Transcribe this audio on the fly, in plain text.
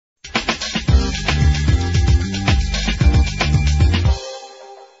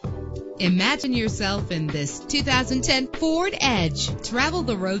Imagine yourself in this 2010 Ford Edge. Travel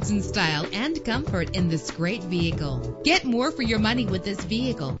the roads in style and comfort in this great vehicle. Get more for your money with this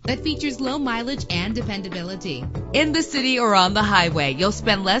vehicle that features low mileage and dependability. In the city or on the highway, you'll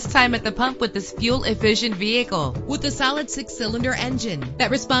spend less time at the pump with this fuel-efficient vehicle. With a solid 6-cylinder engine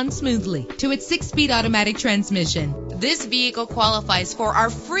that responds smoothly to its 6-speed automatic transmission. This vehicle qualifies for our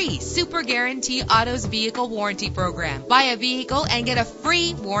free Super Guarantee Autos Vehicle Warranty Program. Buy a vehicle and get a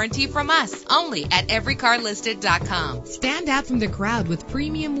free warranty from us only at everycarlisted.com. Stand out from the crowd with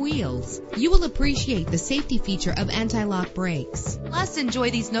premium wheels. You will appreciate the safety feature of anti-lock brakes. Plus,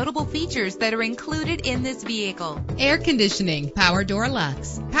 enjoy these notable features that are included in this vehicle: air conditioning, power door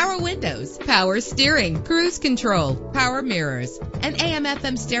locks, power windows, power steering, cruise control, power mirrors, an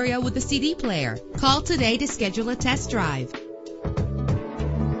AM/FM stereo with a CD player. Call today to schedule a test drive.